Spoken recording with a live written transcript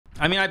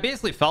I mean, I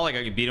basically felt like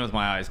I could beat him with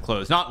my eyes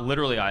closed. Not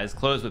literally eyes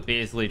closed, but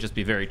basically just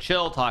be very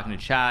chill, talking to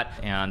chat.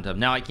 And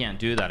now I can't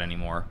do that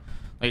anymore.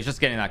 Like, it's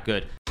just getting that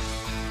good.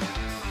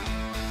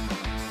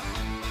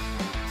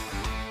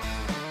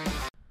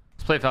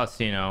 Let's play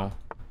Faustino.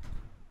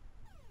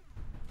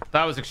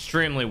 That was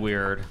extremely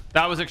weird.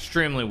 That was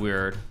extremely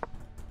weird.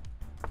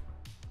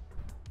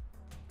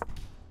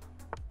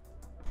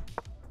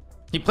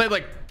 He played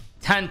like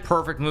 10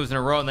 perfect moves in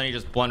a row, and then he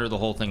just blundered the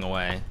whole thing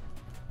away.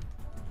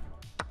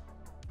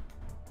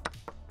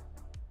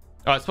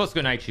 Oh, it's supposed to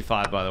go knight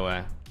g5, by the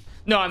way.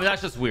 No, I mean,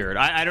 that's just weird.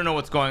 I don't know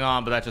what's going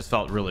on, but that just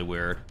felt really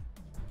weird.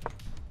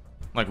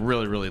 Like,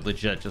 really, really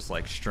legit, just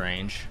like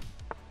strange.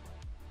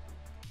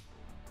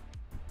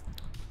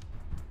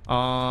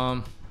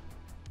 Okay,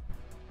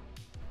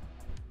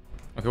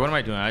 what am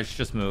I doing? I should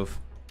just move.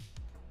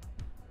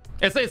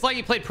 It's like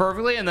he played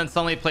perfectly, and then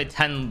suddenly he played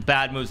 10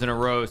 bad moves in a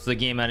row, so the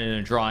game ended in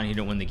a draw, and he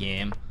didn't win the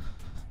game.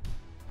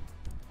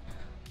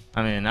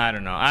 I mean, I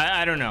don't know.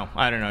 I don't know.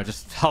 I don't know. It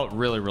just felt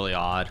really, really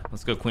odd.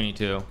 Let's go queen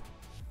e2.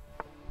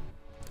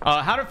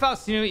 How did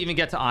Faustino even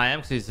get to IM?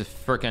 Because he's a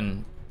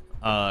freaking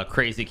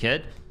crazy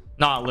kid.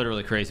 Not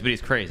literally crazy, but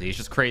he's crazy. He's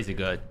just crazy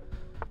good.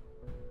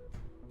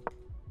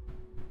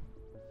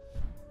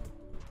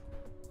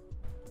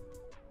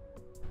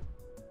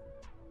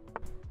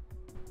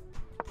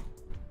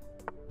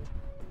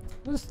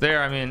 What's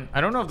there? I mean, I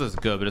don't know if this is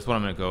good, but it's what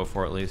I'm going to go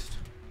for at least.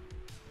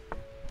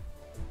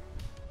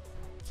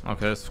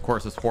 Okay, this of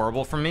course is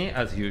horrible for me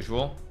as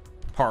usual.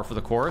 Par for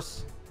the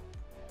course.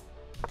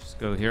 Just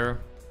go here.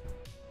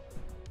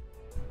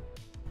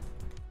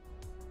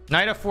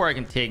 Knight f4 I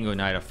can take and go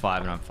knight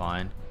f5 and I'm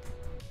fine.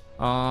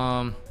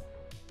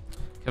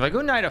 If I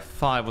go knight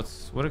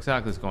f5, what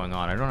exactly is going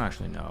on? I don't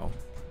actually know.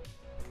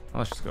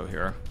 Let's just go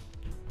here.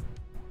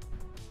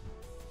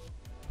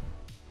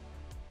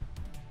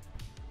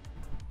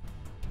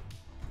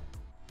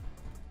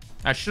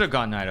 I should have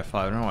gone knight f5.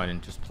 I don't know why I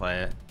didn't just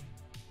play it.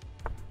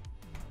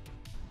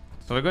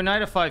 So I go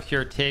knight f5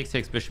 here, takes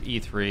bishop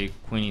e3,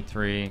 queen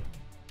e3.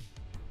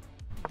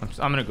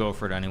 I'm gonna go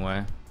for it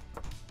anyway.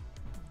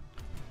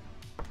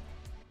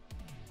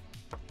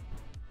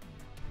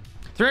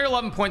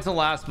 $311 points in the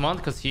last month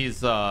because he's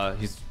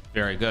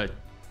very good.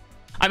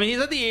 I mean, he's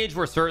at the age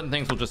where certain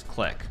things will just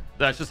click.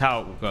 That's just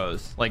how it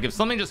goes. Like, if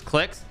something just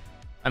clicks,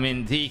 I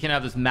mean, he can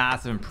have this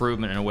massive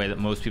improvement in a way that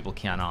most people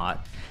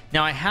cannot.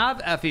 Now I have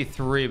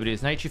fe3, but he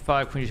has knight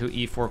g5, queen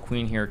g2, e4,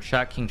 queen here,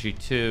 check, king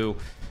g2,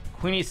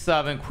 queen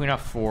e7, queen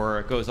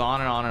f4. It goes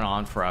on and on and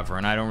on forever,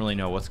 and I don't really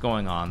know what's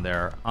going on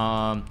there.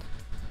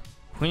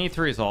 Queen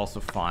e3 is also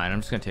fine.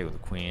 I'm just gonna take with the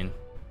queen.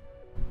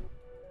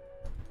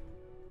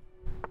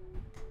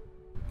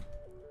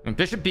 And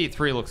bishop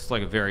b3 looks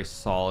like a very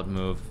solid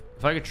move.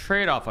 If I could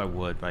trade off, I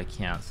would, but I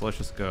can't. So let's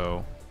just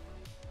go.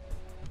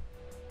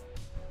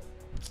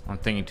 I'm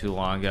thinking too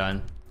long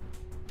again.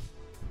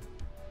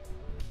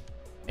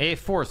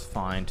 a4 is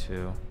fine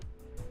too.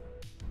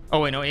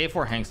 Oh wait, no,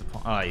 a4 hangs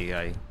upon. Oh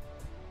yeah.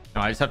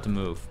 No, I just have to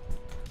move.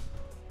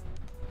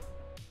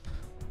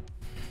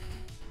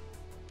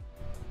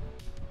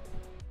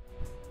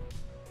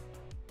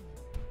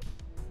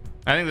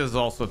 I think this is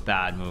also a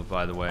bad move,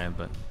 by the way,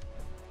 but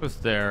it was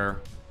there.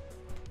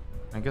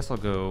 I guess I'll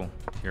go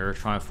here,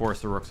 try and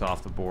force the rooks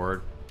off the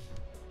board.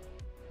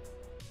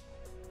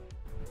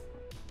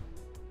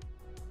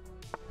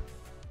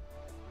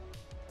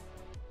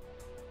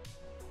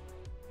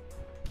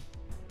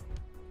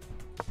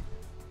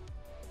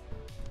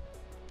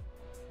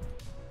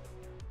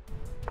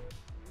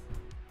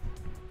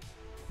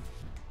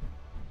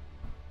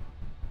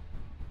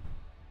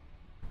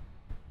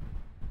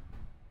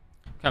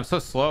 I'm so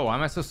slow. Why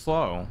am I so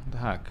slow? What the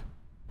heck?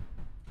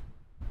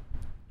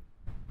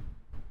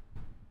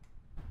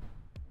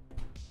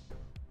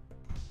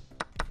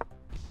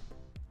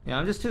 Yeah,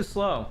 I'm just too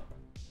slow.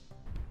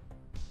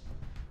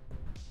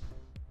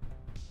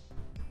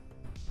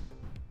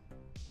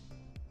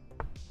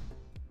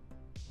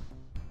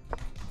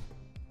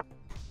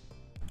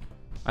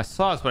 I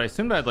saw this, but I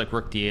assumed I had like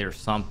rook d8 or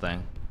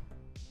something.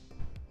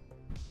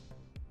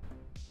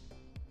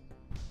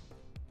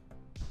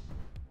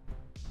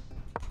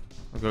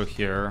 I'll go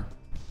here.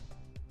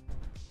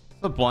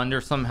 The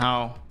blunder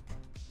somehow.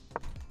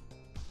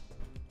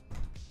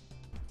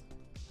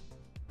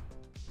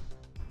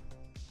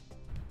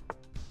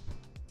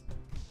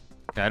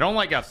 Okay, I don't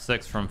like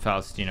f6 from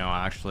Faustino,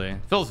 actually.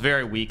 It feels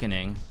very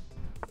weakening.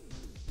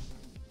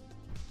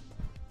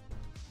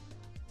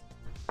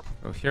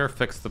 Go here,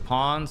 fix the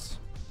pawns.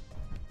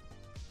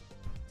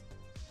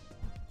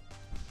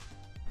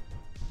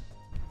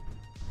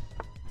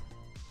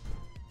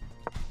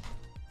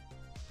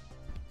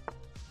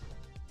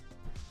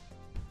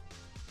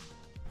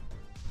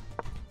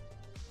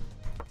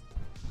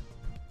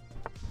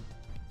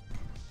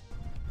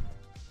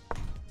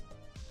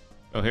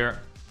 Go here.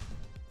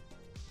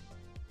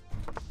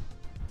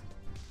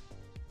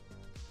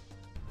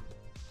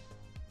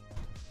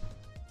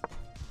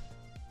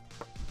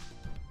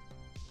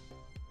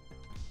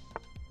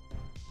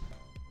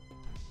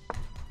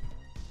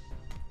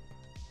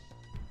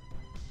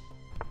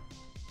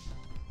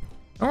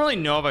 I don't really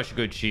know if I should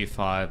go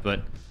g5,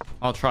 but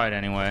I'll try it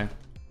anyway.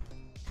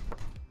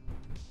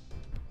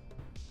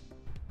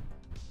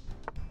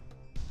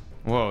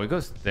 Whoa, he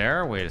goes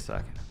there? Wait a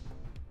second.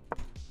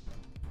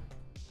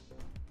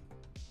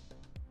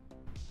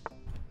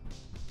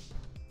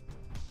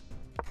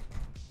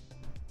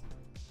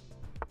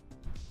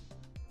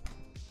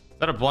 Is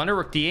that a blunder?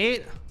 Rook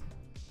d8?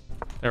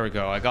 There we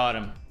go. I got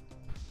him.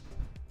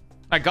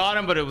 I got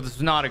him, but it was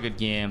not a good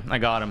game. I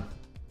got him.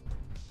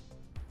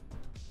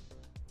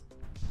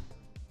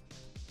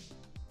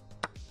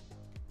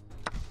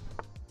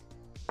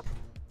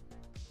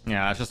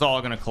 Yeah, it's just all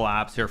gonna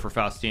collapse here for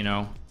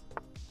Faustino.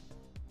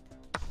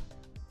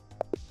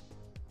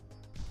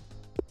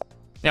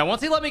 Yeah,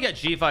 once he let me get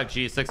g5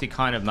 g6, he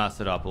kind of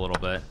messed it up a little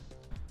bit.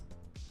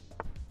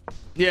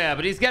 Yeah,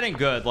 but he's getting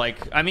good. Like,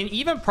 I mean,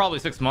 even probably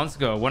 6 months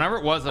ago, whenever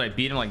it was that I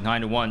beat him like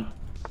 9-1,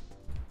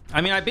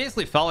 I mean, I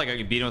basically felt like I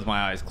could beat him with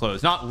my eyes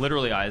closed. Not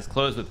literally eyes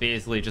closed, but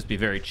basically just be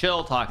very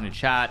chill, talking to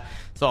chat.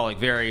 It's all like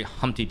very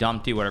Humpty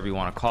Dumpty, whatever you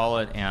want to call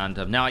it. And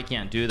now I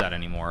can't do that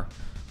anymore.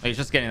 Like, he's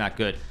just getting that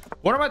good.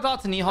 What are my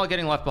thoughts on Nihal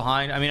getting left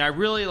behind? I mean, I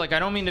really, like, I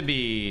don't mean to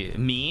be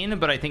mean,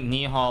 but I think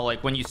Nihal,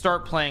 like, when you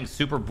start playing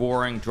super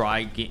boring,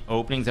 dry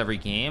openings every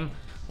game,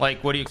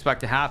 like, what do you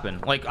expect to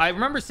happen? Like, I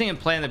remember seeing him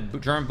play in the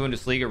German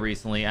Bundesliga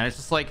recently, and it's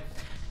just like,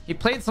 he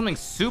played something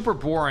super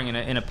boring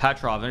in a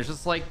Petrov, and it's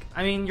just like,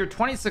 I mean, you're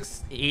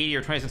 2680 or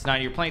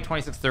 2690, you're playing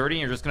 2630, and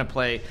you're just gonna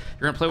play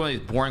one of these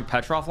boring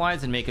Petrov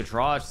lines and make a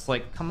draw. It's just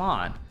like, come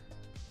on.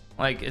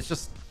 Like, it's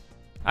just,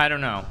 I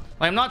don't know.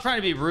 Like, I'm not trying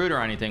to be rude or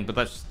anything, but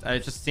it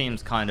just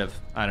seems kind of,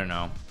 I don't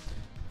know.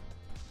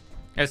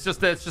 It's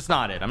just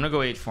not it. I'm gonna go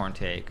h4 and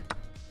take.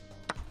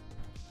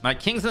 My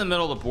king's in the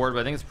middle of the board, but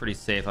I think it's pretty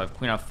safe. I have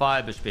queen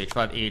f5, bishop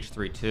h5,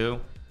 h3 2.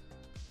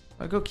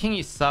 I go king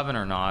e7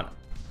 or not?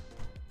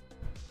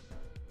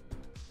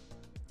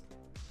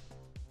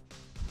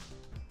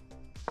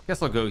 I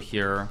guess I'll go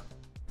here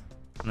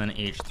and then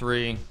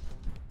h3.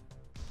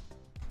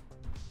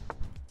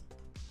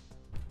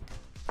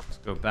 Let's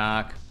go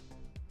back.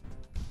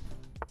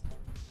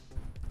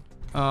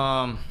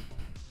 What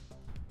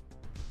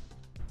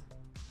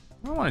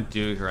do I want to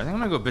do here? I think I'm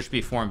gonna go bishop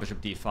b4 and bishop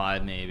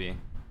d5 maybe.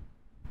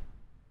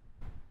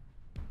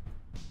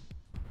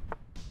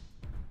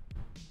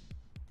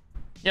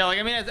 Yeah, like,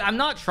 I mean, I'm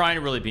not trying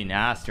to really be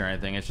nasty or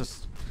anything. It's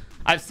just,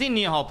 I've seen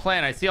Nihal play,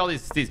 and I see all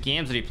these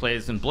games that he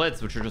plays in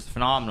Blitz, which are just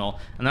phenomenal.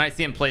 And then I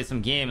see him play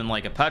some game in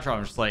like a Petrov.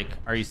 I'm just like,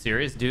 are you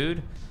serious,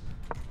 dude?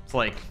 It's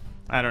like,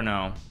 I don't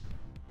know.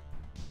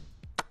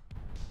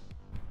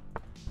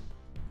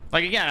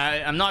 Like, again,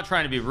 I'm not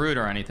trying to be rude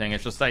or anything.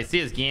 It's just I see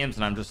his games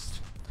and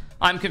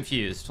I'm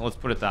confused. Let's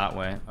put it that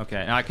way.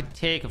 Okay, now I could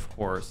take, of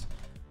course.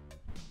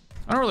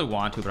 I don't really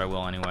want to, but I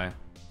will anyway.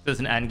 There's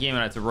an end game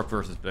and it's a rook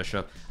versus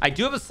bishop. I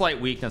do have a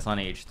slight weakness on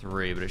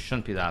h3, but it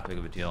shouldn't be that big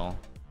of a deal.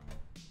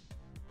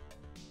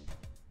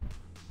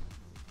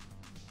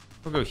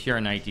 We'll go here,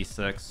 knight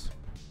d6.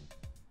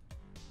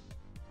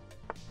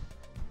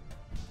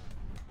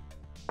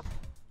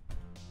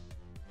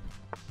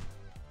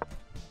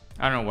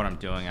 I don't know what I'm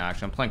doing,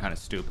 actually. I'm playing kind of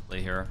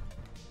stupidly here.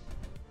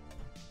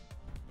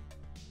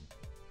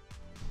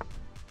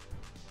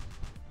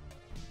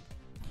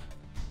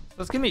 So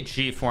let's give me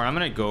g4. I'm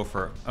going to go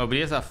for... Oh, but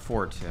he has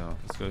f4 too.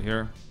 Let's go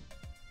here.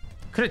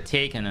 Could have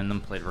taken and then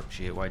played rook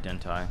g8. Why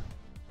didn't I?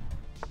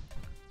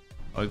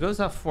 Oh, he goes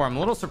f4. I'm a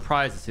little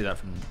surprised to see that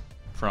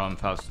from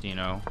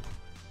Faustino.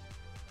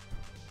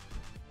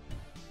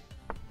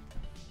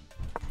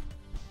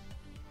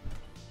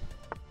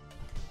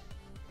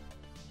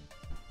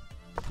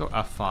 Go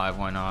f5,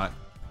 why not?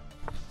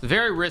 It's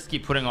very risky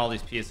putting all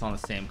these pieces on the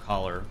same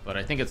color, but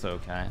I think it's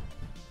okay.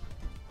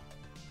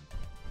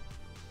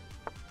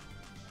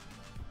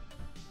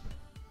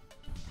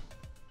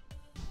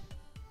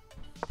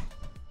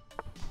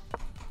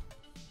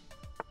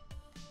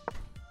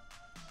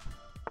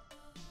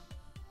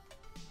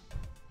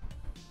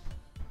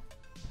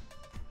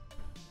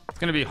 It's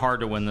gonna be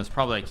hard to win this.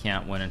 Probably I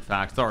can't win. In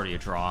fact, it's already a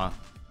draw.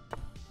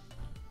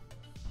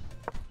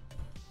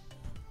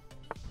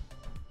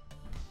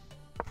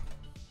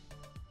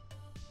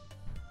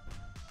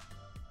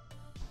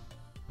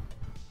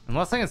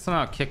 Unless I can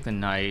somehow kick the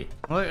knight.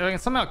 Well, I can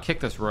somehow kick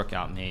this rook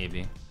out,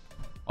 maybe.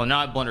 Oh, now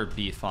I blundered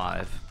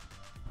b5. Of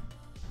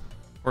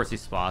course he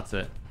spots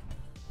it.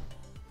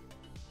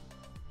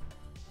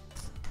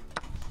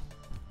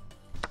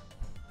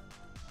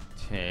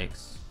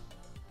 Takes.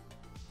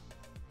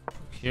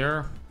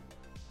 Here.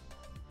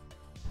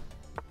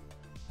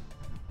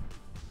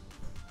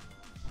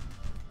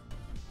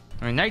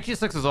 I mean, knight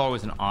g6 is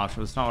always an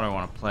option, but it's not what I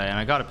want to play, and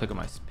I got to pick up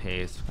my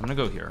pace. I'm gonna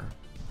go here.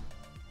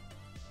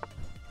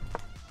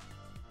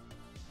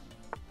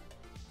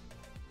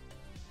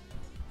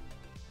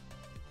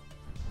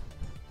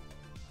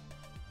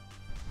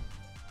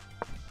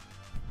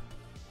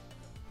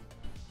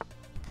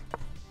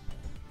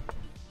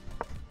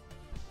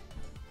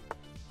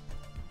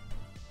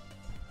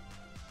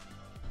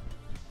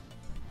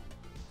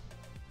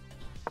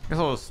 I guess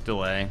I'll just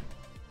delay.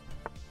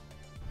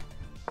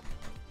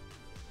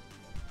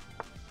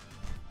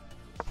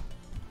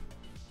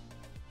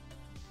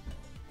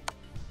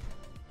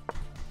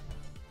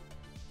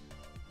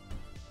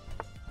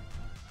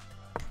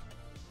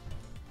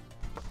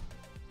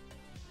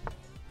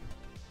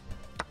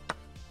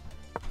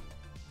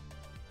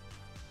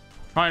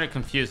 Trying to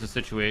confuse the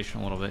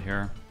situation a little bit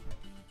here.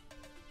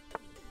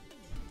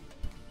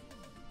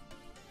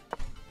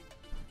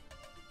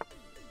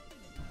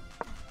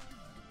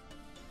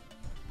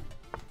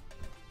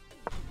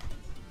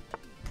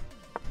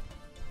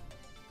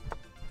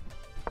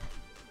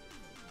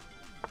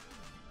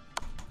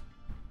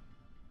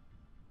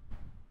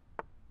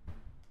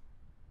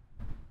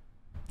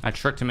 I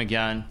tricked him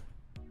again.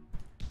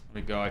 There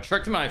we go. I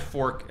tricked him. I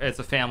fork. It's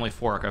a family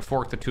fork. I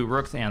forked the 2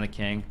 rooks and the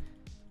king.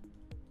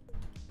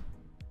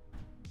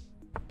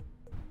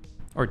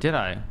 Or did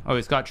I? Oh,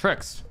 he's got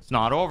tricks. It's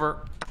not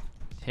over.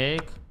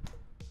 Take.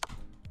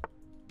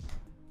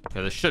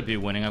 Okay, this should be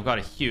winning. I've got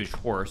a huge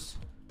horse.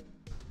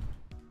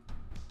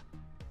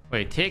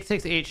 Wait, takes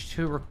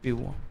h2, rook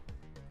b1.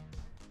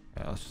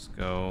 Okay, let's just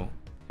go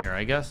here,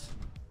 I guess.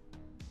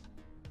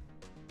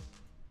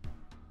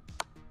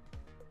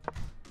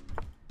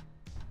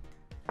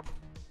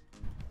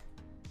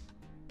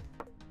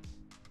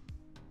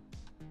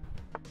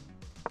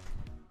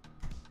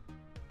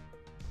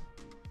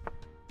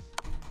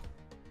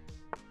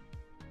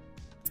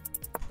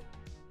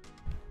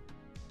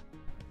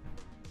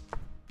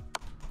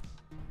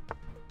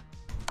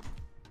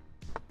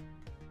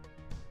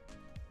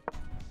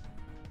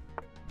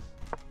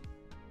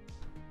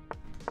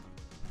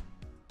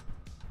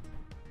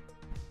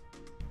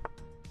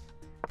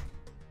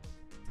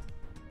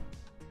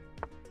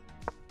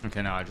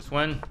 Okay, now I just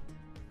win.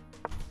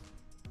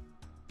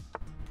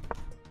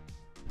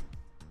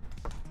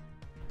 Okay,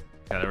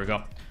 there we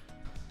go.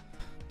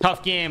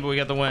 Tough game, but we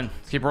got the win.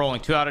 Let's keep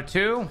rolling. 2 out of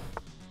 2.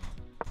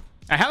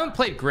 I haven't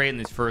played great in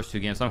these first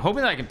 2 games, so I'm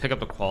hoping that I can pick up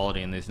the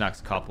quality in these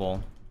next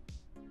couple.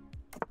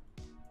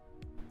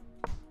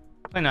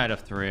 Play knight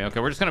f3. Okay,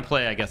 we're just gonna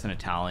play, I guess, in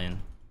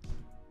Italian.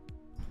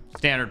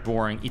 Standard,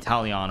 boring,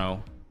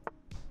 Italiano.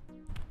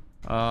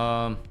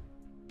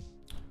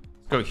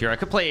 Let's go here. I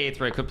could play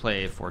a3. I could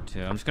play a4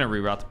 too. I'm just gonna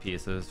reroute the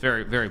pieces.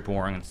 Very, very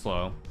boring and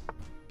slow.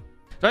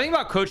 So I think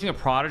about coaching a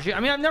prodigy. I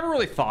mean, I've never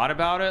really thought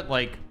about it,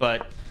 like,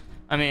 but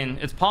I mean,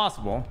 it's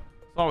possible.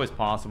 It's always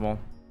possible.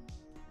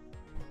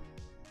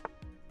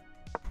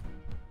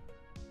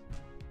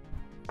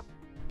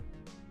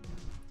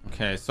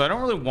 Okay, so I don't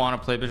really want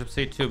to play bishop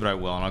c2, but I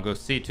will, and I'll go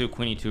c2,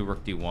 queen e2,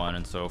 rook d1,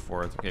 and so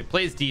forth. Okay,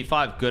 plays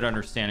d5. Good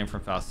understanding from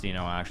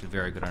Faustino. Actually,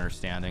 very good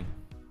understanding.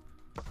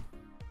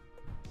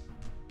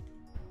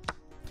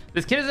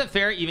 This kid isn't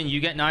fair. Even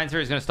you get 9-0,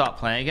 he's gonna stop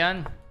playing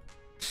again.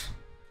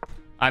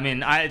 I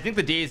mean, I think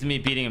the days of me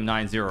beating him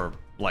 9-0 are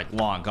like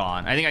long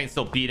gone. I think I can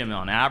still beat him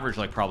on average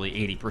like probably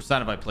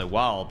 80% if I play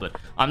well, but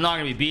I'm not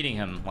gonna be beating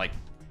him like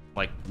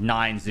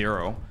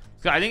 9-0.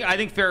 So I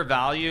think fair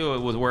value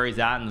with where he's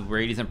at and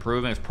where he's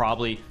improving is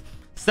probably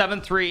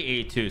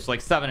 7-3, 8-2, so like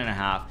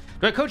 7.5.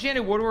 Do I coach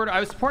Andy Woodward? I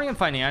was supporting him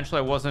financially.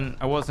 I wasn't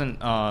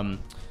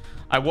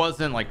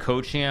like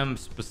coaching him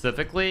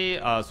specifically,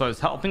 so I was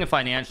helping him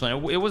financially.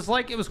 And it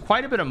was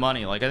quite a bit of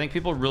money. Like, I think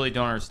people really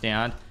don't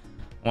understand.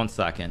 1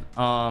 second.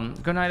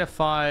 Go knight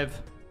f5.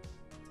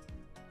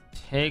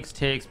 Takes,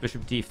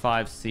 bishop d5,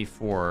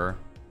 c4.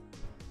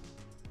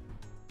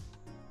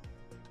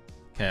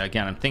 Okay,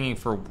 again, I'm thinking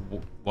for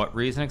what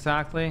reason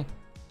exactly?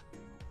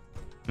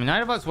 I mean,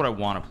 knight f5 is what I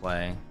want to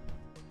play,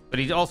 but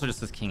he also just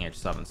says king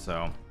h7,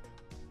 so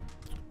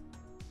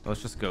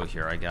let's just go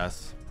here, I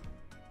guess.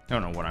 I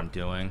don't know what I'm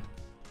doing.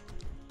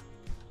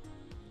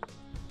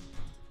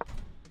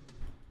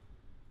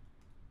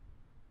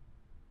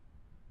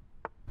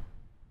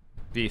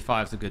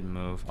 b5 is a good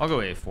move. I'll go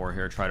a4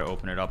 here, try to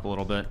open it up a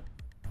little bit.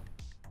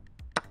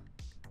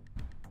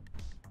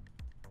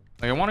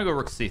 Like, I want to go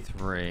rook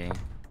c3,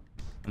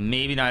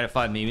 maybe knight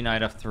f5, maybe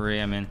knight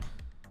f3. I mean,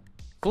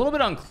 it's a little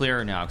bit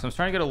unclear now because I'm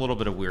starting to get a little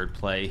bit of weird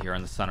play here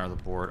in the center of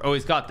the board. Oh,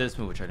 he's got this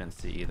move, which I didn't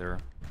see either.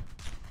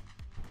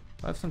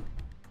 I have some.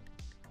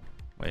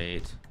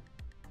 Wait,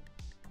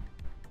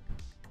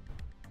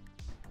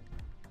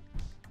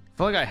 I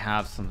feel like I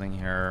have something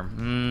here.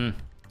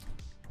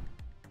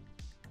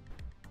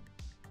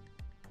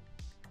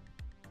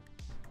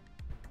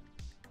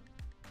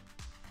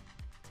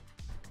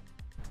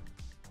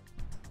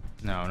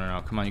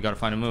 No, come on, you gotta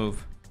find a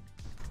move.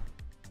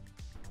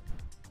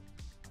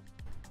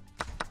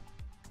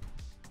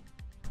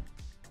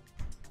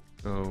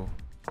 Go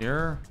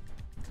here.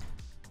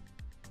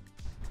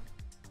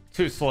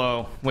 Too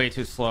slow, way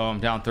too slow. I'm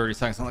down 30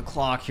 seconds on the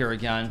clock here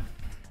again.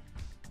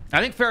 I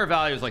think fair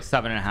value is like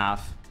 7.5.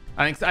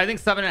 I think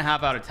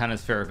 7.5 out of 10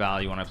 is fair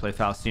value when I play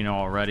Faustino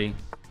already.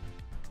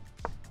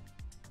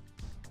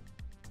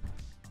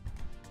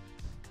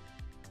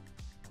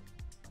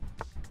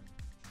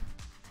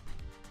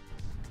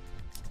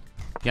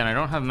 Again, I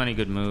don't have many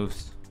good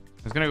moves.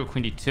 I was gonna go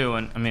queen d2,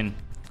 and I mean,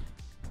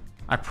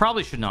 I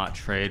probably should not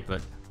trade, but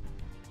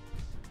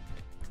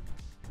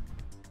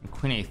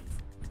queen a.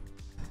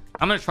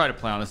 I'm gonna try to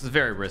play on this. Is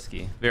very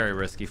risky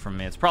from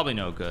me. It's probably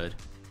no good.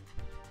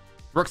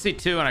 Rook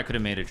c2, and I could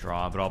have made a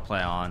draw, but I'll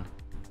play on.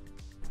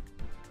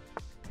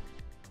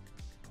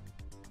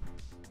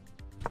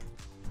 I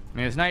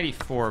mean, it's knight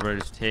e4, but I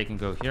just take and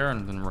go here,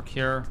 and then rook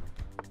here.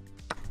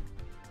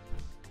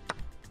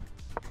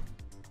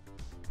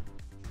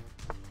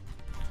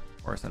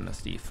 Of course I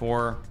missed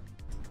e4.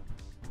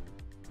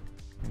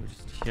 Maybe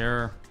just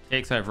here.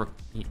 Takes, I have rook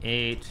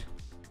e8.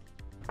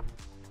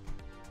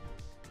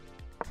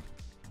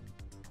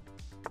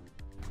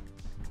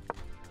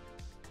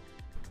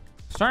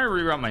 Just trying to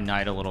reroute my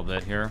knight a little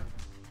bit here.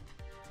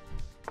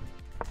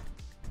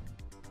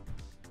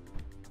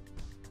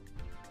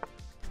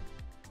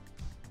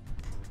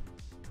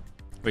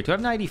 Wait, do I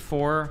have knight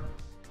e4?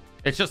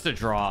 It's just a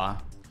draw.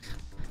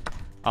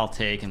 I'll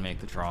take and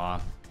make the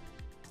draw.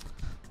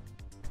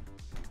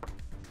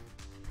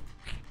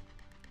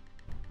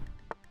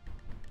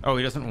 Oh,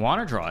 he doesn't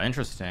want to draw.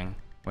 Interesting.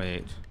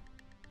 Wait.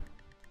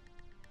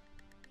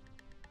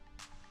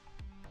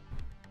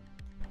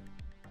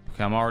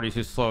 Okay, I'm already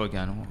too slow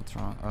again. What's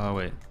wrong? Oh,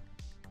 wait.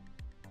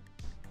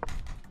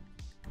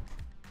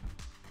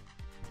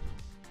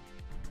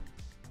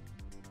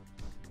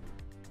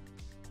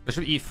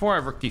 Bishop e4, I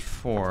have rook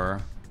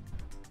d4.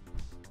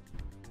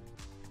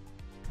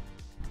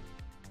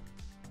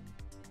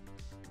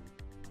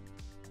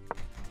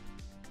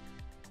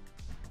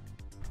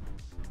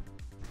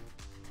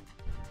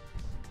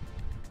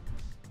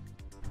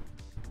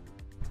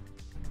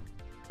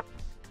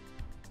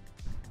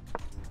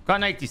 Got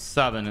knight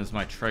d7 is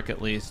my trick,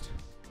 at least.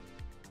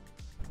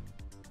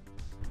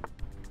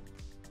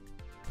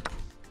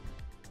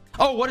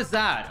 Oh, what is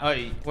that? Oh,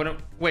 what?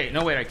 Wait,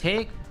 no, wait. I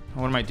take.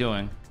 What am I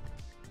doing?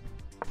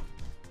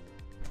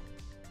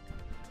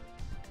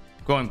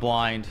 Going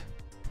blind.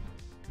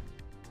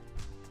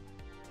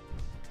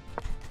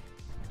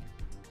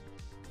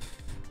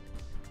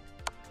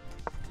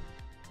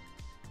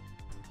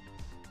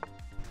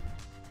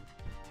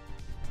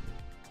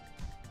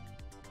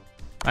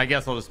 I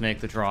guess I'll just make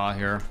the draw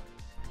here.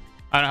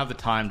 I don't have the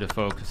time to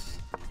focus.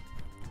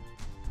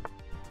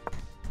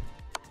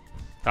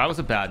 That was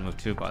a bad move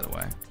too, by the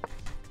way.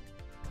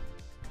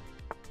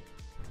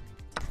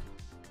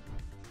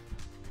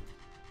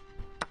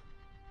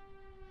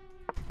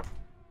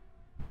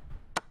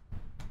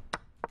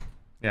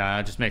 Yeah,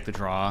 I just make the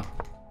draw.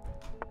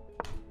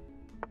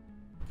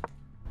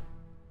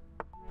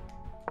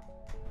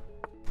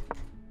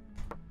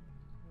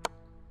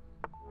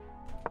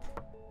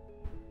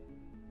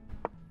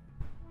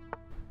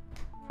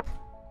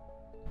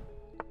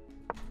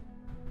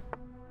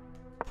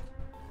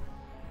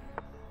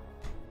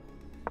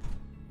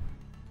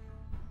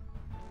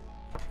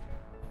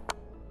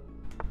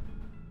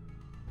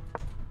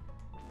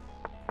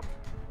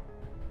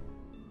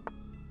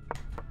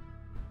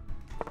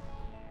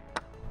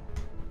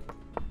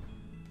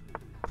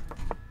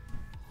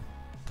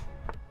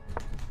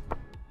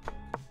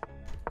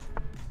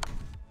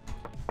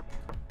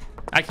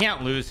 I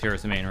can't lose here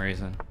is the main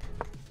reason.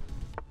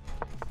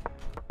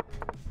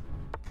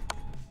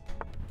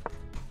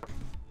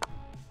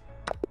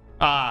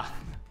 Ah,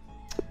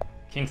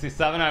 King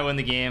C7, I win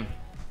the game.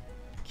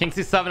 King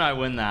C7, I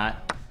win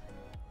that.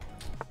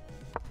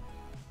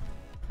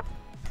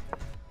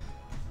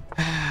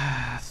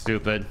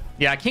 Stupid.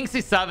 Yeah, King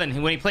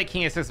C7. When he played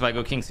King A6, if I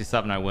go King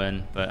C7, I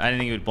win. But I didn't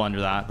think he would blunder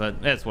that.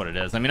 But that's what it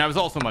is. I mean, I was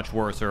also much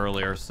worse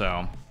earlier,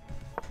 so.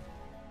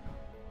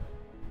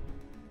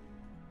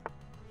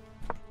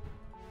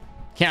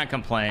 Can't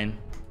complain.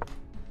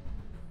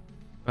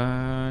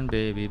 Burn,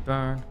 baby,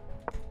 burn.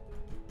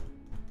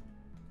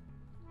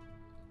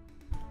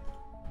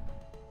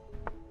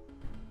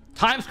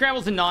 Time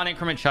scrambles in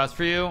non-increment chess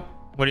for you?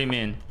 What do you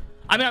mean?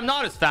 I mean, I'm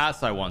not as fast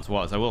as I once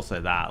was. I will say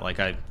that. Like,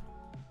 I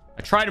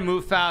try to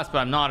move fast, but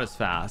I'm not as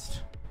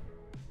fast.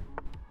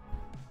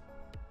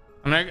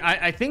 I mean,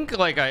 I think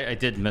like I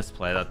did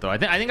misplay that though. I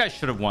think I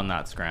should have won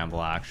that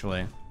scramble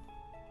actually.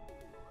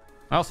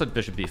 I also had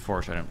bishop b4,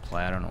 which I didn't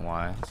play. I don't know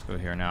why. Let's go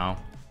here now.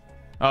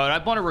 Oh, and I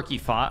bought a rook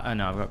e5. Oh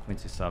no, I've got queen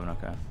c7.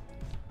 Okay.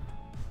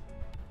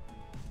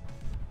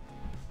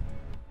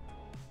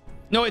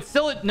 No, it's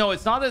still no.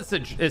 It's not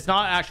that it's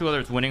not actually whether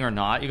it's winning or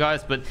not, you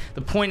guys. But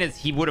the point is,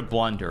 he would have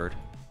blundered.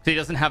 So he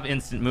doesn't have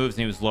instant moves,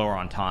 and he was lower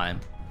on time.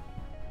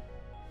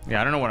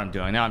 Yeah, I don't know what I'm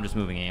doing now. I'm just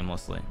moving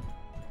aimlessly.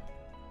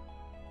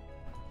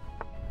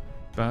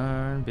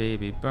 Burn,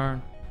 baby,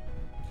 burn.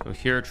 Go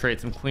here, trade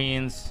some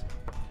queens.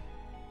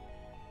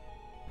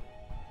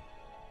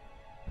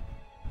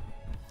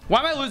 Why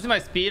am I losing my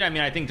speed? I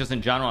mean, I think just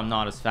in general, I'm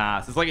not as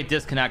fast. It's like a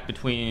disconnect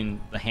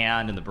between the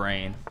hand and the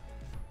brain.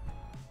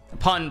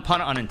 Pun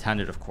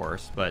unintended, of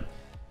course, but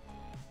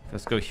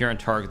let's go here and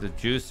target the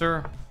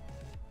juicer.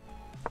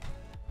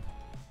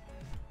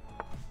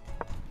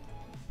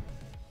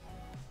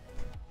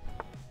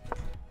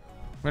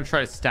 I'm gonna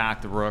try to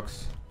stack the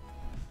rooks.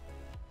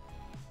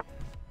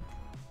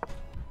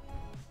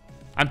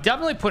 I'm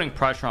definitely putting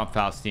pressure on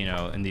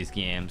Faustino in these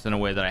games in a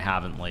way that I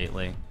haven't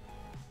lately.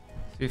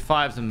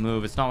 C5 is a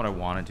move. It's not what I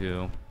want to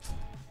do,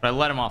 but I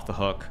let him off the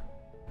hook.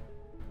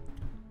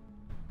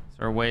 Is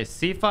there a way?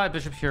 C5,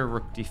 bishop here,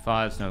 rook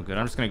d5 is no good.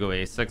 I'm just gonna go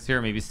a6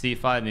 here. Maybe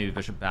c5, maybe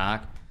bishop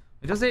back.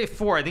 He does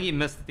a4. I think he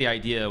missed the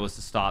idea was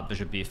to stop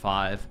bishop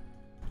b5.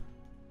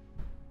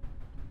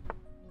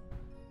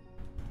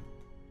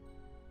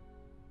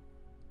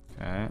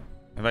 Okay.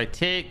 If I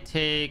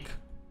take.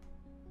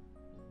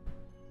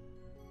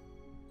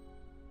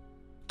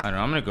 I don't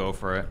know, I'm gonna go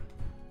for it.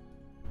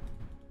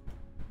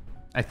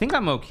 I think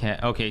I'm okay.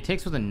 Okay, it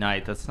takes with a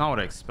knight. That's not what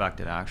I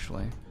expected,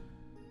 actually.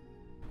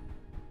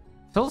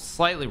 Feels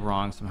slightly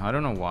wrong somehow. I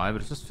don't know why,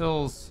 but it just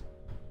feels...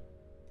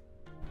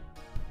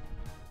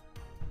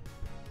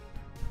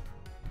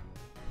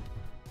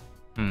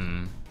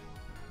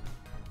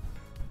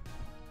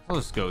 I'll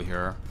just go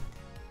here.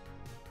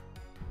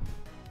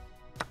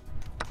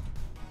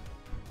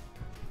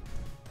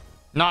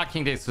 Not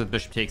king takes, so the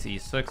bishop takes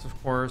e6,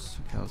 of course.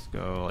 Okay, let's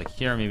go like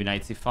here, maybe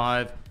knight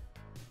c5.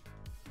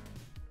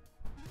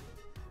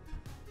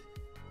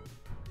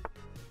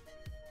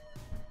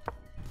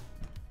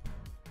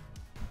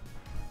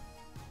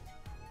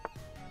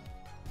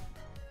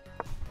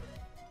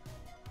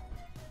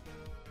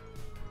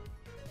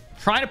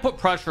 Trying to put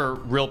pressure,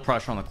 real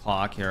pressure on the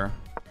clock here.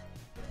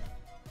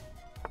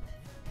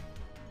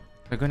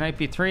 I go knight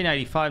b3,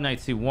 knight e5, knight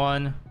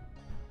c1.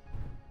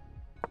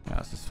 Yeah,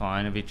 this is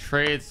fine. If he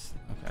trades,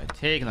 okay, I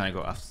take, and then I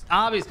go f.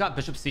 Ah, but he's got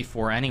bishop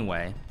c4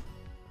 anyway.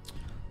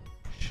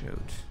 Shoot.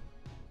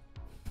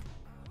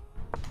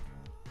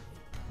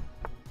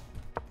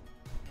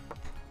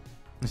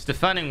 He's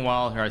defending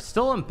well here. I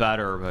still am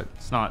better, but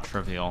it's not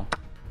trivial.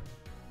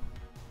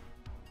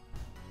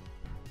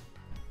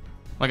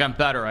 Like, I'm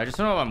better. I just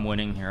don't know if I'm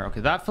winning here. Okay,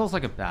 that feels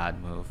like a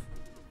bad move.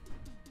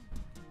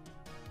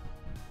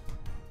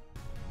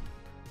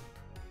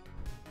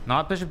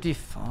 Not bishop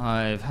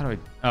d5. How do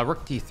I...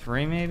 rook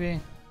d3 maybe?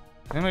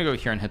 I'm gonna go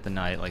here and hit the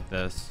knight like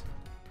this.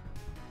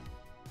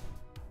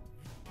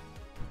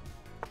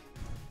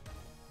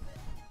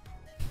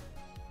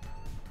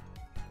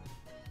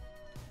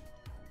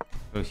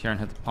 Go here and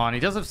hit the pawn. He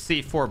does have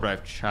c4, but I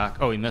have check.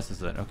 Oh, he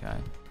misses it. Okay.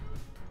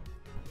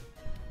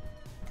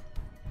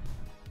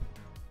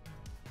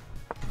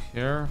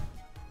 Here.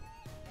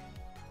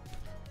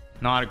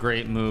 Not a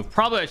great move.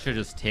 Probably I should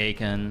have just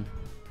taken.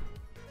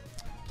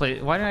 Why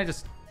didn't I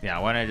just... Yeah,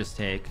 why didn't I just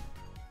take?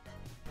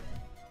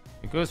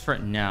 It goes for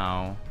it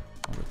now.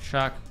 I'll go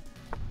check.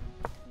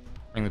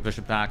 Bring the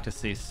bishop back to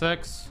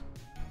c6.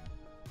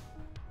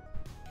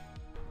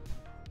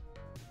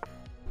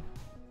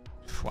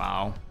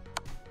 Wow.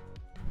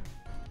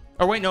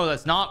 Oh wait, no,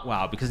 that's not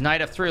wow, because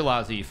knight f3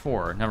 allows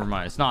e4. Never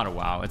mind, it's not a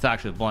wow. It's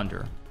actually a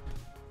blunder.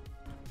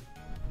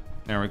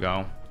 There we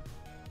go.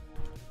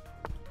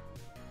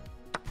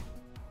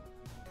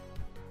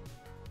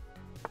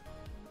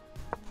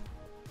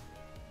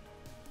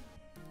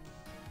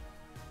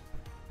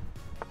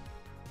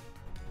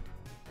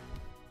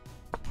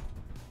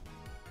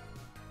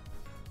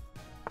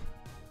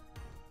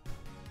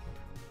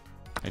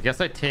 I guess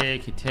I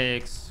take, he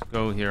takes,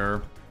 go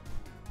here.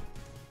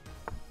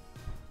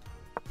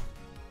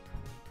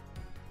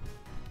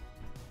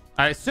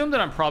 I assume that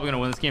I'm probably going to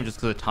win this game just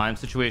because of the time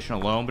situation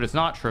alone, but it's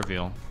not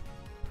trivial.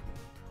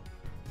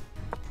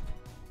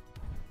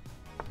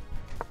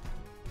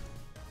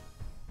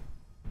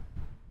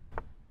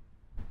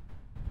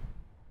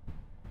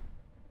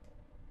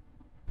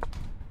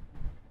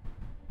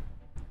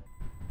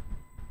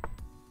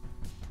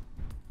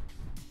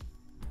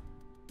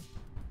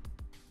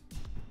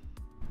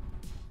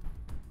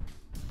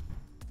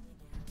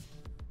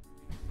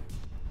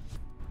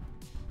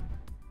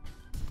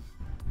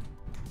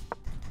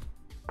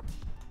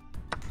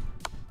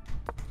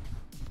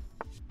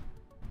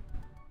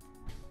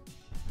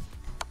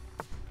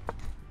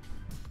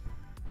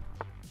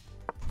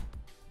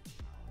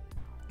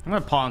 I'm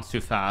gonna pawns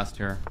too fast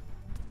here.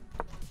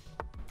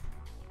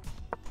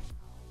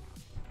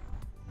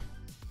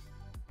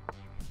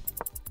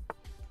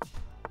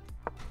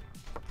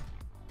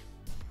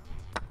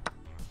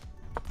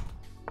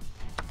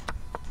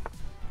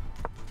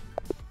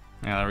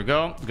 Yeah, there we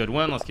go. Good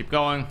win. Let's keep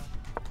going.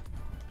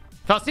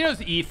 Faustino's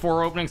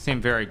e4 opening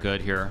seemed very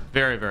good here.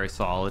 Very, very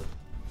solid.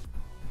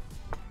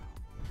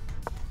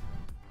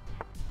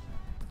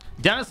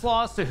 Dennis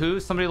lost to who?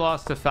 Somebody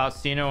lost to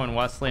Faustino and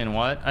Wesley and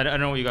what? I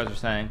don't know what you guys are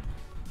saying.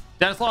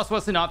 Dennis lost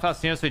Wesley, not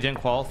Faustino, so he didn't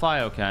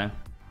qualify? Okay.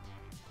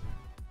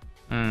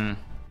 Go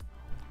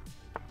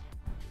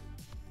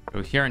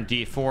here in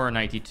d4,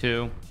 knight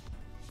d2.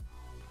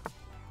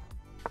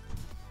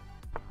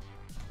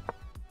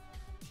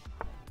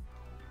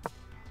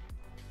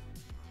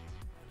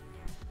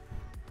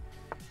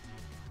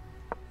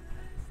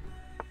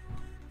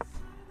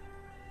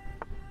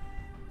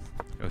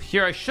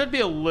 Here I should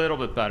be a little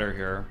bit better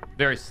here,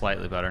 very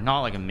slightly better,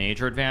 not like a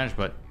major advantage,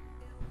 but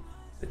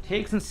it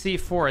takes in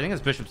c4. I think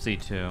it's bishop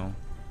c2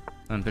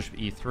 and bishop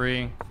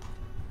e3.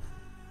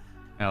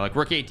 Yeah, like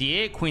rook 8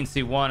 d8, queen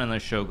c1, and the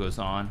show goes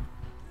on.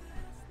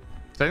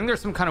 So I think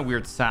there's some kind of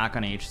weird sack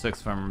on h6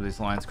 if I remember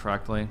these lines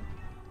correctly.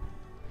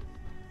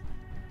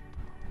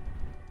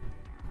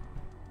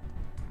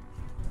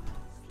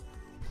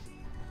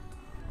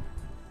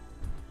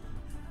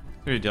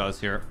 See what he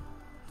does here.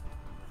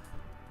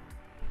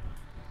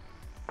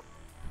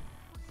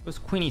 It was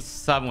queen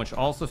e7, which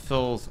also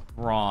feels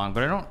wrong,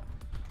 but I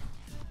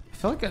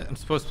feel like I'm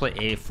supposed to play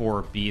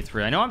a4,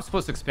 b3. I know I'm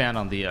supposed to expand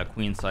on the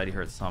queen side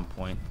here at some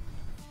point.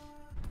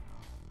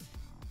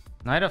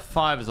 Knight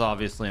f5 is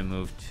obviously a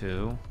move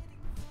too.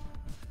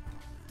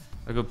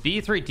 I go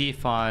b3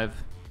 d5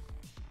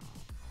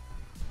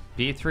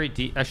 b3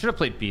 d. I should have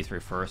played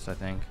b3 first. I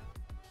think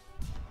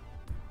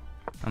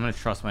I'm gonna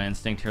trust my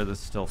instinct here. This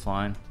is still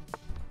fine.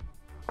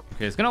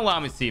 Okay, it's gonna allow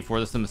me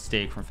c4. This is a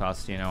mistake from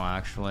Faustino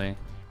actually,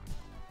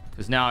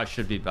 because now I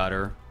should be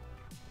better.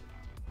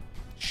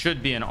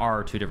 Should be and R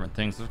are two different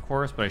things, of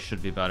course, but I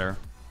should be better.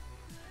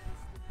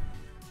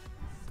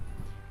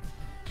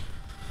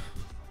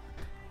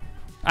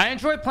 I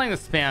enjoy playing the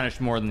Spanish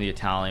more than the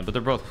Italian, but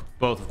they're both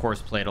of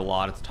course played a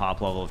lot at the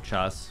top level of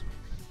chess.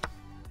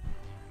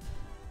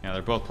 Yeah,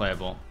 they're both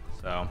playable,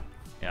 so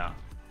yeah.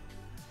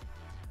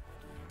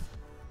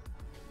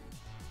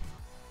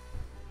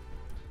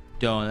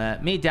 Don't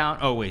let me down.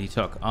 Oh wait, he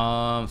took.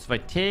 So if I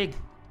take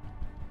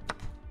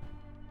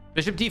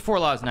bishop d4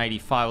 allows knight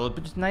e5. Well,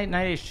 but knight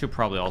h2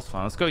 probably also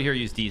fine. Let's go here.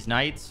 Use these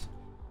knights.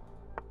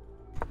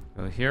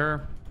 Go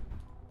here.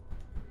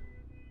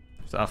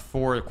 So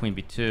f4, queen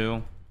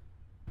b2.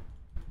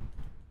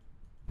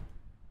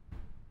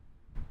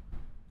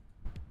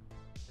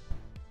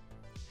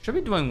 Should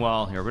be doing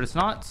well here, but it's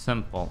not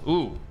simple.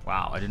 Ooh,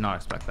 wow, I did not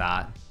expect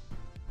that.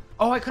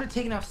 Oh, I could have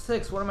taken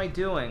f6. What am I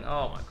doing?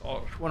 Oh my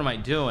gosh, what am I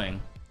doing?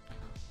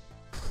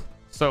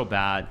 So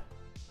bad.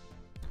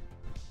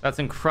 That's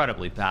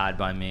incredibly bad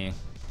by me.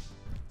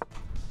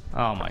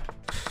 Oh my,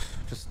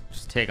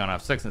 just take on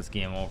f6 and it's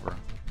game over.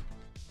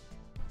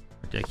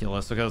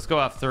 Ridiculous. Okay, let's go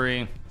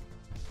f3.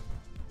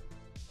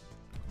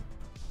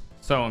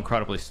 So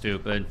incredibly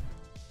stupid.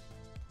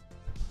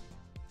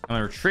 I'm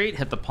gonna retreat,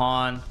 hit the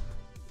pawn.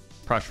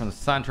 Pressure from the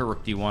center.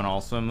 Rook d1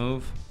 also a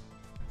move.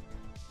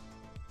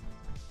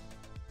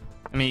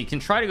 I mean, you can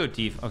try to go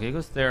d. Okay, he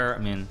goes there. I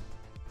mean,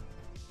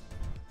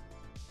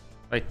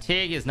 if I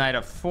take his knight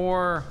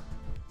f4,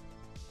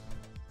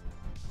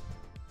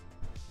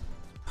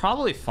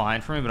 probably fine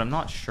for me, but I'm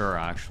not sure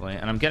actually,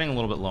 and I'm getting a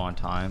little bit low on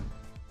time.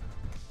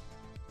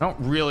 I don't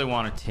really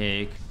want to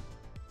take.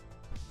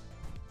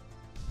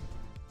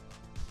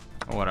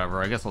 Or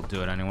whatever. I guess I'll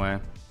do it anyway.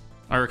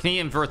 Or can he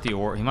invert the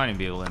order? He might even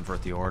be able to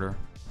invert the order.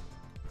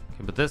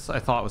 Okay, but this I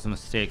thought was a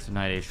mistake. So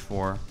knight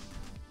h4.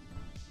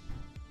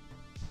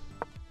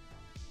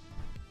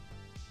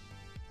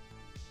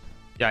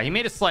 Yeah, he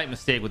made a slight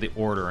mistake with the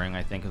ordering,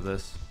 I think, of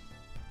this.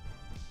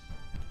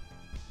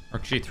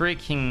 Rook g3,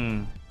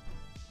 king.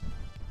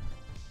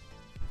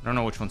 I don't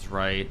know which one's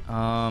right.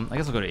 I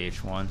guess I'll go to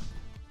h1.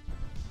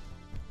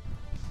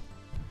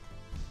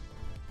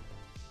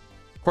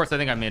 Of course, I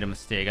think I made a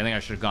mistake. I think I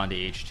should have gone to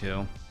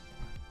h2.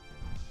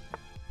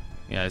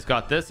 Yeah, he's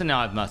got this, and now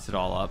I've messed it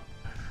all up.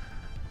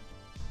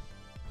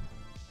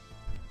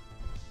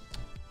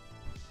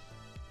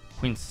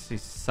 Queen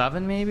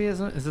c7 maybe? Is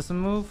this a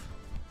move?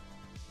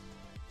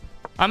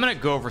 I'm gonna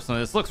go for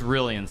something. This looks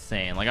really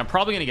insane. Like, I'm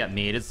probably gonna get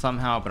mated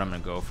somehow, but I'm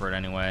gonna go for it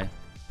anyway.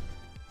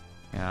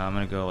 Yeah, I'm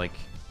gonna go like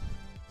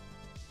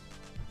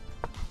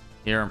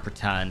here and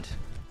pretend.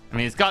 I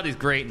mean, he's got these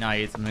great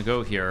knights. I'm gonna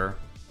go here.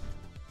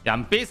 Yeah,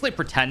 I'm basically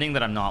pretending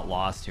that I'm not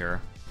lost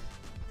here.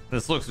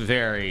 This looks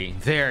very,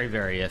 very,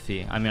 very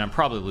iffy. I mean, I'm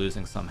probably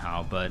losing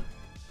somehow, but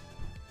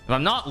if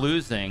I'm not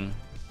losing,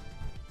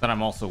 then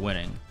I'm also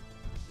winning.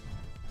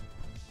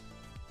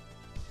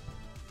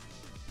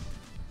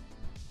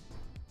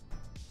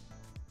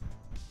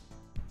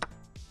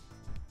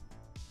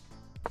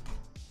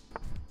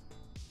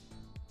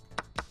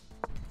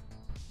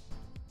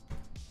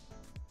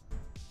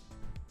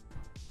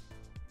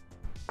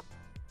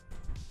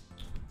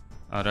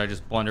 Did I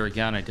just blunder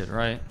again? I did,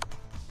 right?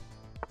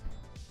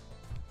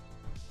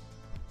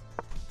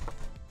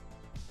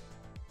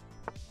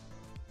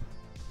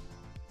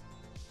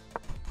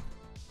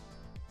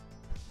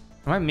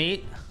 Am I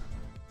mate?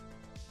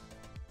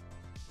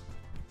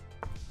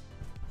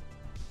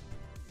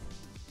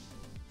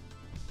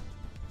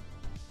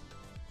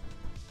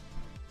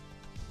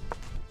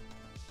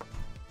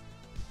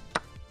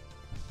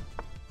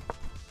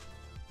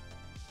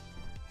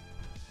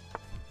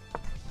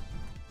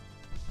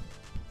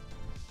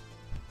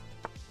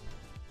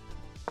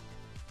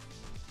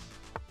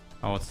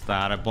 Oh, what's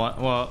that?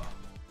 Well,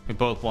 we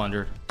both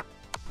blundered.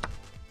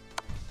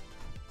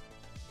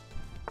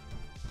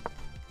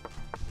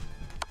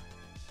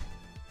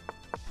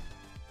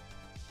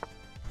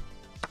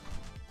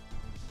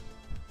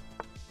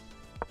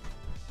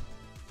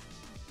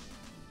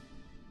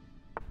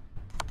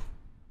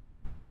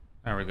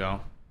 There we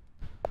go.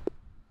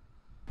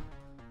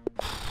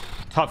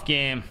 Tough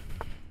game.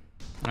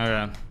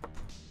 Okay.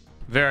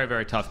 Very,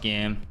 very tough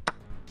game.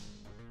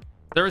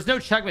 There was no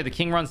checkmate. The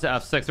king runs to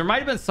f6. There might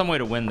have been some way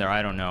to win there.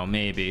 I don't know.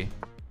 Maybe.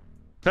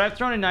 Could I have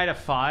thrown a knight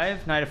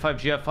f5? Knight f5,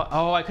 gf5.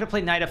 Oh, I could have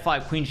played knight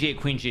f5, queen g8,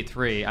 queen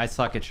g3. I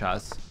suck at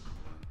chess.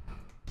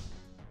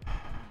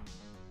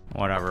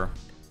 Whatever.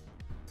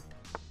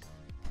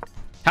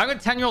 How could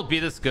a 10-year-old be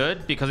this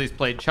good? Because he's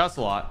played chess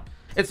a lot.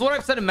 It's what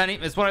I've said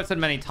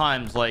many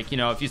times. Like, you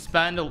know, if you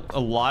spend a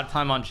lot of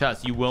time on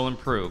chess, you will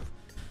improve.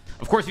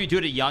 Of course, if you do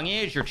it at a young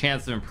age, your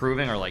chances of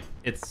improving are like,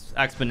 it's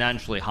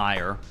exponentially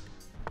higher.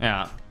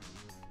 Yeah.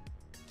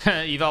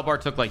 Eval bar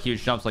took like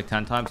huge jumps like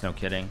 10 times. No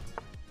kidding.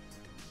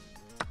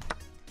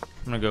 I'm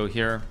gonna go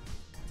here.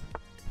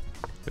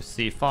 There's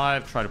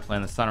c5. Try to play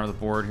in the center of the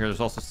board here. There's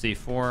also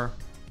c4.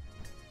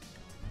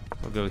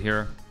 We'll go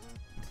here.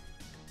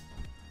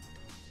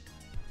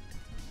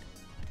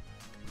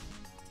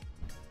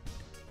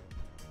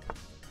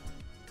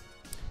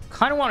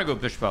 Kind of want to go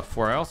bishop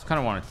f4. I also kind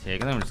of want to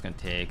take. I think I'm just going to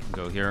take and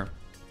go here.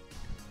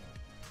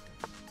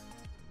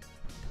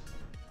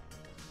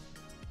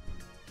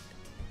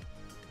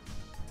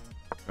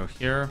 Go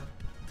here.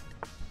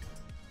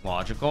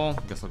 Logical.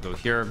 I guess I'll go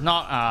here.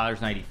 Not there's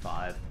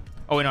 95.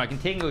 Oh wait, no, I can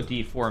take and go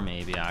d4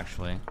 maybe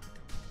actually.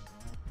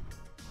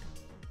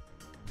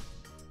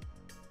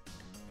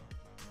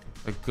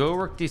 But go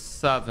rook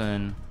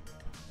d7.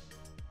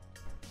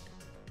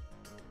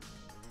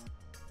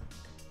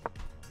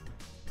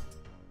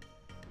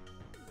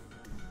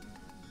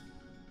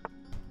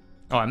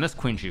 Oh, I missed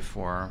queen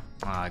g4.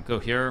 Go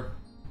here.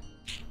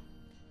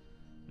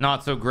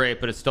 Not so great,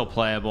 but it's still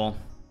playable.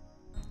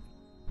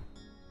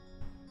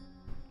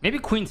 Maybe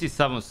queen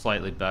c7 was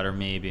slightly better,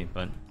 maybe,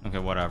 but okay,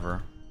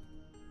 whatever.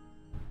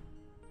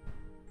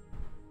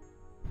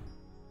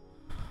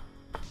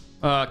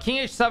 King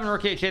h7,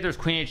 rook h8, there's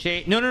queen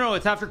h8. No,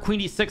 it's after queen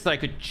d6 that I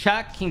could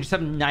check. King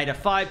g7, knight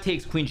f5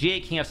 takes queen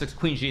g8, king f6,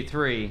 queen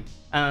g3,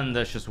 and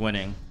that's just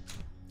winning.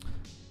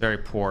 Very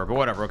poor, but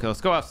whatever. Okay,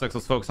 let's go f6.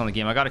 Let's focus on the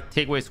game. I gotta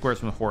take away squares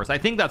from the horse. I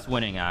think that's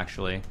winning,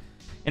 actually.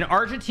 In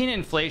Argentina,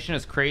 inflation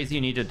is crazy.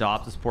 You need to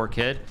adopt this poor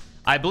kid.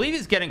 I believe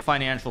he's getting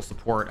financial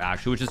support,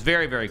 actually, which is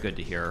very, very good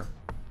to hear.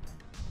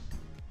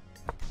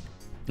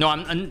 No,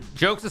 I'm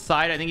jokes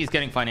aside, I think he's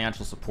getting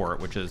financial support,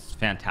 which is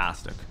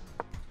fantastic.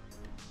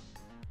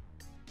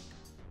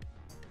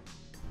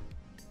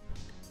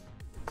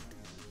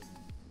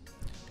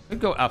 Could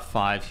go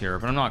f5 here,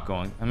 but I'm not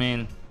going. I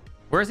mean,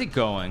 where is he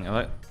going?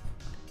 I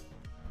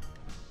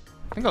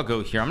think I'll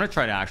go here. I'm gonna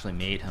try to actually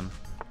mate him.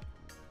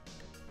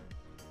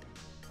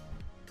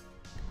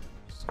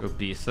 Just go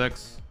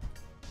b6.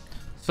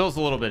 Feels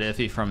a little bit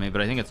iffy from me, but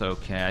I think it's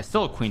okay. I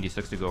still have queen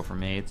d6 to go for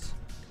mates,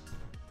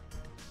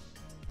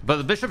 but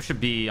the bishop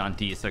should be on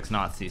d6,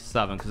 not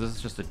c7, because this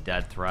is just a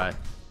dead threat.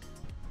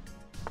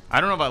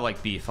 I don't know if I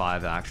like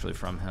b5 actually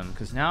from him,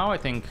 because now I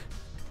think,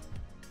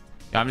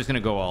 yeah, I'm just gonna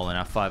go all in.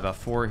 f5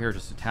 f4 here,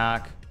 just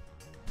attack.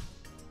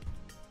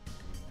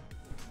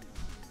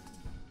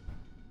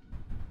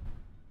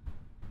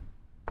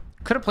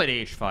 Could have played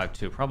h5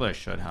 too. Probably I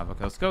should have.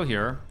 Okay, let's go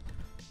here.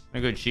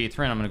 I'm gonna go g3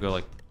 and I'm gonna go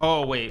like,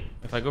 oh wait,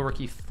 if I go rook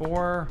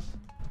e4,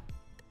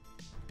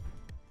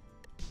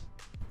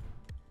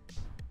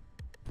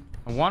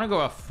 I want to go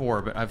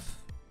f4, but I've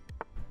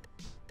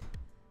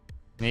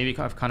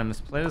kind of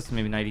misplayed this.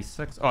 Maybe knight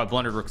e6. Oh, I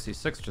blundered rook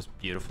c6. Just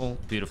beautiful,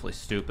 beautifully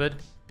stupid.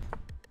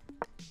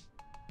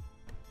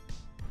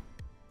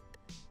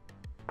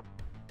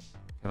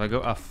 If I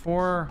go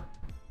f4,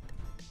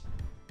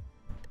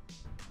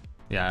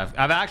 yeah,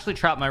 I've actually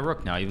trapped my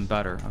rook now. Even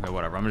better. Okay,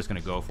 whatever. I'm just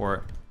gonna go for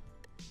it.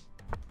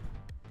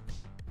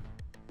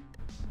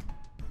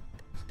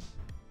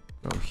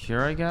 Go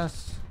here, I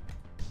guess.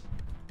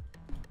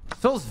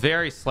 Feels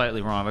very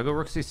slightly wrong. If I go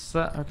rook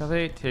c7,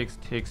 okay, takes.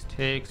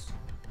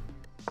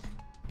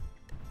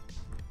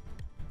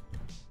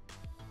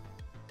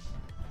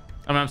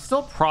 I mean, I'm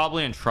still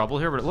probably in trouble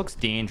here, but it looks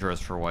dangerous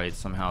for white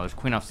somehow. There's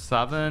queen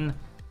f7.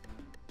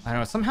 I don't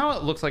know. Somehow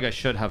it looks like I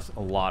should have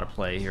a lot of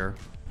play here.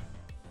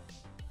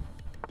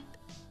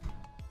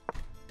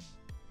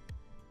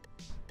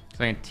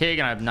 So I can take,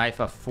 and I have knife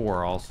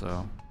f4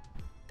 also.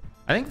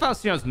 I think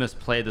Faustino's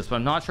misplayed this, but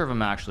I'm not sure if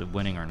I'm actually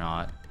winning or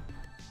not.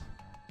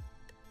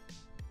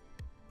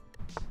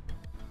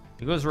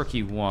 He goes rook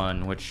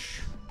e1,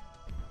 which...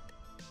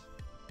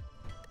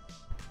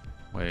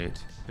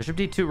 Wait. Bishop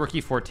d2, rook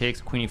e4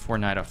 takes, queen e4,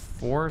 knight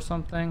f4 or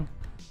something?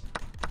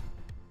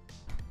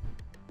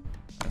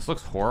 This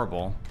looks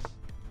horrible.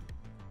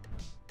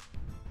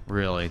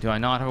 Really? Do I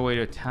not have a way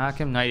to attack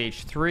him? Knight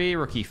h3,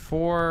 rook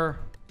e4.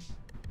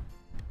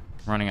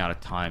 I'm running out of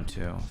time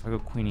too. If I go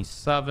queen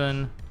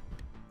e7.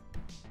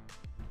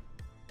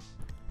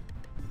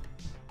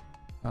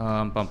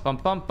 Bum bum bum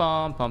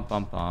bum bum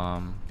bum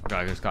bum. Okay,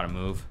 I just gotta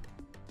move.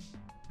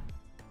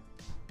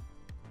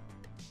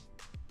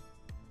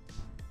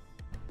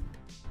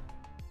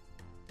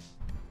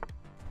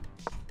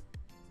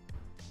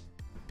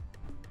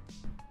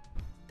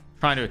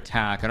 Trying to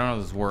attack. I don't know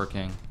if this is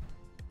working.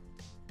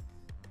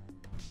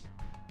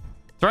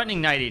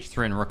 Threatening knight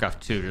h3 and rook f2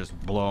 to just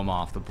blow him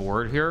off the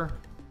board here.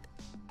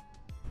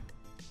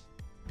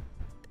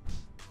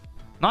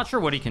 Not sure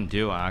what he can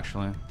do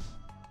actually.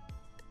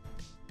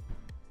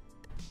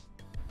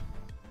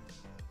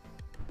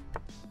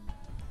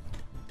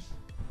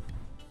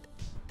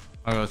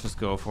 Okay, let's just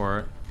go for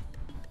it.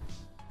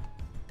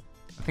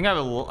 I think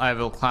I have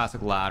a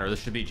classic ladder. This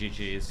should be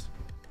GG's.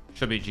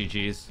 Should be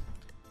GG's.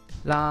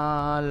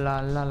 La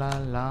la la la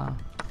la.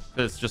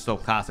 It's just a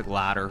classic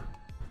ladder.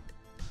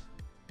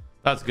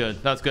 That's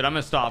good. That's good. I'm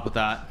gonna stop with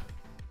that.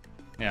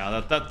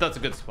 Yeah, that's a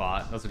good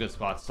spot. That's a good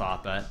spot to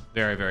stop at.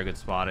 Very, very good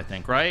spot, I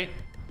think, right?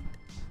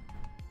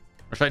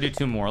 Or should I do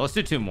two more? Let's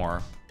do two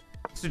more.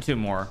 Let's do two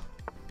more.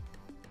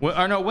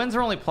 Or no, wins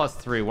are only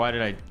 +3. Why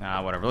did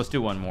I... whatever. Let's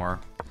do one more.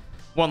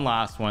 One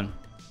last one.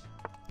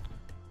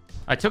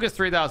 I took his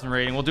 3000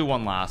 rating. We'll do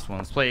one last one.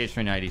 Let's play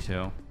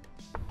H392.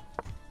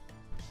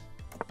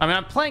 I mean,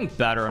 I'm playing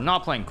better. I'm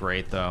not playing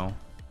great though.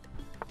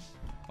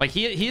 Like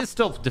he is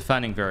still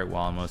defending very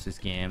well in most of these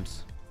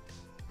games.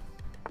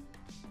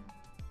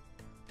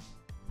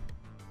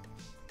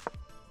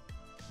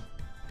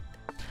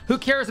 Who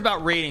cares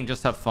about rating?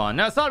 Just have fun.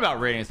 No, it's not about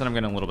rating. It's that I'm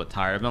getting a little bit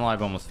tired. I've been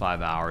live almost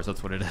 5 hours.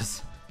 That's what it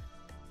is.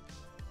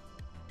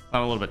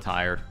 I'm a little bit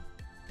tired.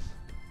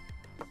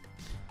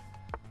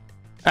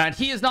 And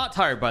he is not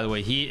tired, by the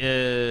way.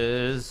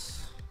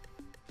 He's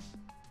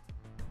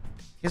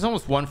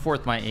almost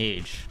 1/4 my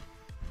age.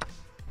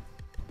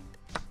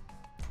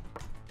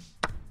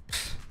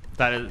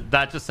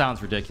 That just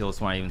sounds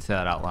ridiculous when I even say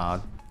that out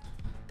loud.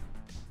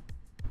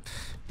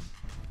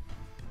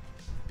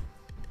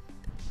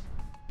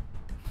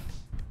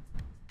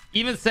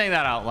 Even saying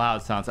that out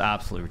loud sounds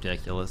absolutely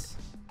ridiculous.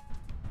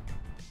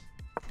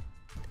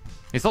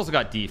 He's also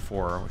got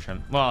D4, which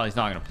well, he's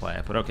not gonna play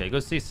it, but okay, go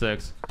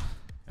C6.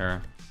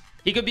 There.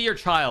 He could be your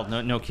child.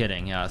 No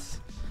kidding. Yes.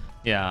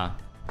 Yeah.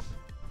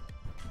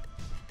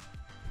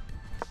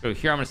 Go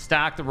here. I'm gonna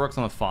stack the rooks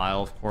on the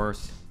file, of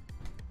course.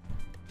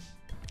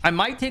 I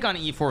might take on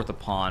E4 with the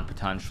pawn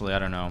potentially. I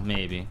don't know.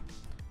 Maybe.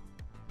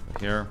 Go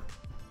here.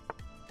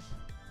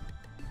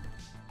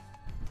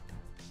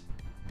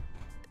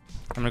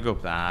 I'm gonna go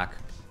back.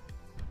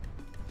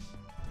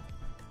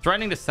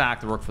 Threatening to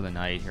sack the rook for the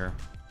knight here.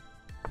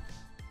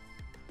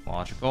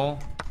 Logical.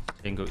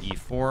 Then go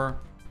E4.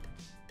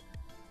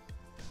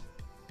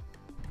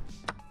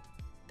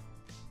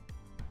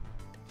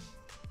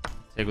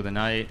 Take with the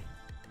knight.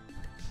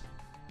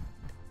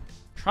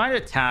 Try to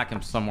attack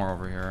him somewhere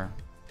over here.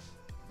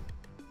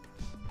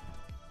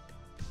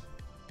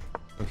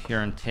 Go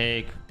here and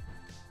take.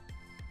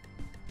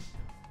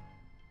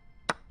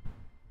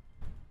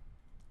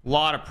 A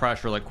lot of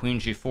pressure, like Queen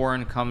G4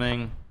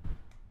 incoming.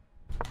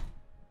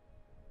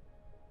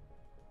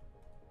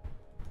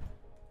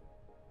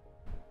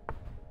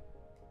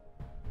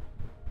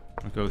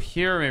 I'll go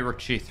here, maybe Rook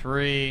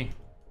G3.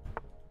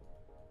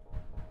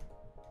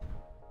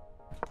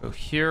 Go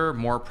here,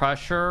 more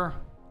pressure.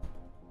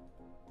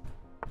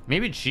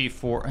 Maybe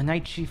G4, a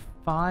knight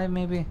G5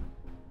 maybe.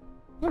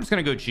 I'm just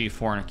gonna go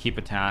G4 and keep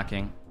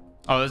attacking.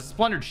 Oh, this is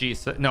blunder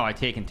G6. No, I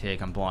take and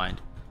take. I'm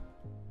blind.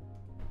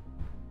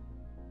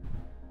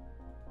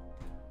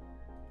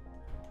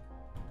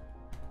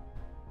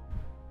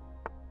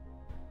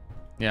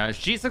 Yeah,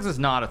 G6 is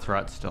not a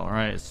threat still,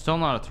 right? It's still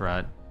not a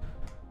threat.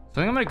 So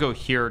I think I'm gonna go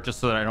here just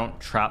so that I don't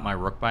trap my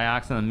rook by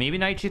accident. And maybe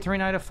knight G3,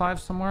 knight F5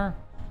 somewhere.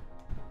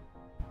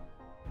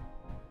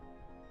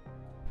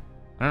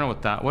 I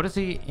don't know what is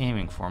he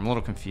aiming for? I'm a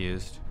little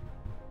confused.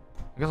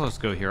 I guess I'll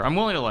just go here. I'm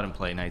willing to let him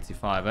play knight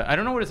C5. I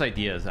don't know what his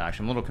idea is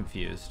actually. I'm a little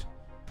confused.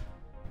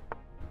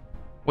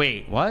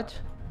 Wait, what?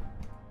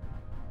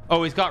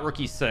 Oh, he's got rook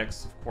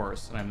E6, of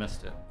course, and I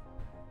missed it.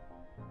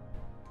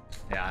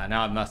 Yeah,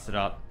 now I've messed it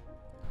up.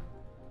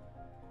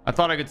 I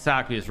thought I could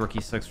sack his rook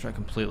E6, which I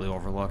completely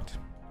overlooked.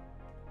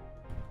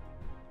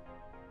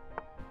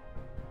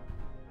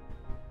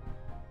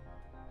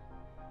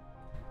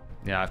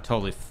 Yeah, I've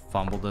totally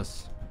fumbled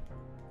this.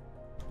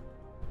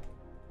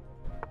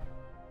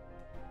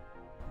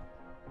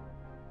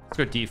 Let's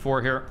go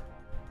D4 here.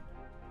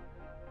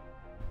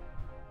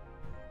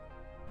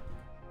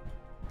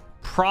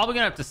 Probably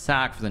gonna have to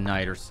sack for the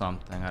knight or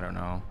something. I don't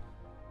know.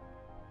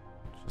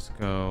 Just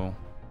go.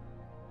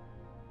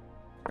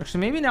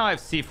 Actually, maybe now I have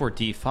C4,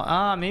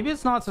 D5. Maybe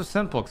it's not so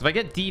simple. Because if I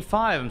get D5,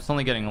 I'm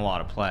suddenly getting a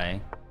lot of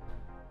play.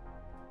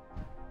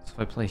 So if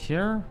I play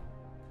here,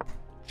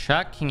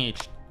 check, King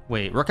H.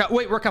 Wait, rook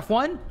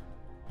F1.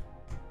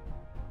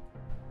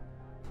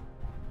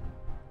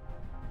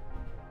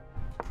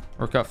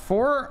 Rook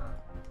F4,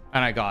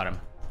 and I got him.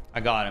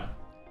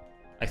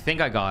 I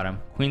think I got him.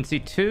 Queen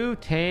C2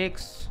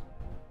 takes.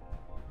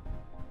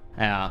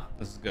 Yeah,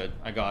 this is good.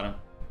 I got him.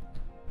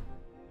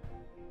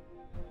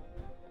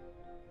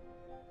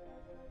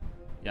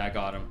 Yeah, I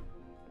got him.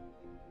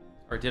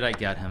 Or did I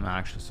get him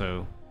actually?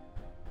 So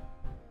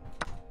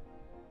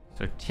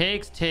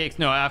takes.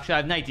 No, actually I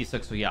have knight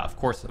D6. So yeah, of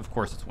course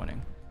it's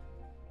winning.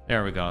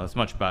 There we go. That's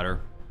much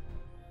better.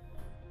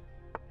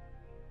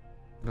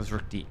 Goes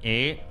rook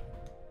D8.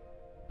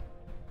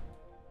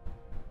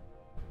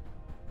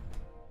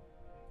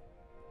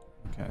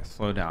 Okay,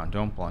 slow down.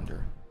 Don't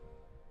blunder.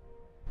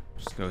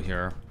 Just go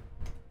here.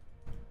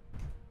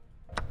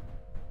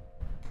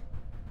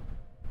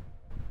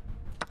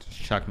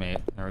 Just checkmate.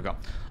 There we go.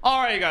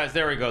 All right, guys.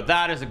 There we go.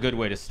 That is a good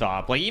way to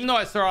stop. Like, even though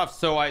I start off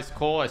so ice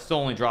cold, I still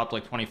only dropped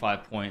like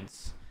 25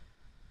 points.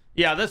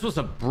 Yeah, this was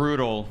a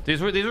brutal.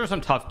 These were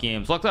some tough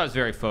games. Luckily, I was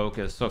very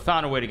focused, so I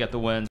found a way to get the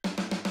win.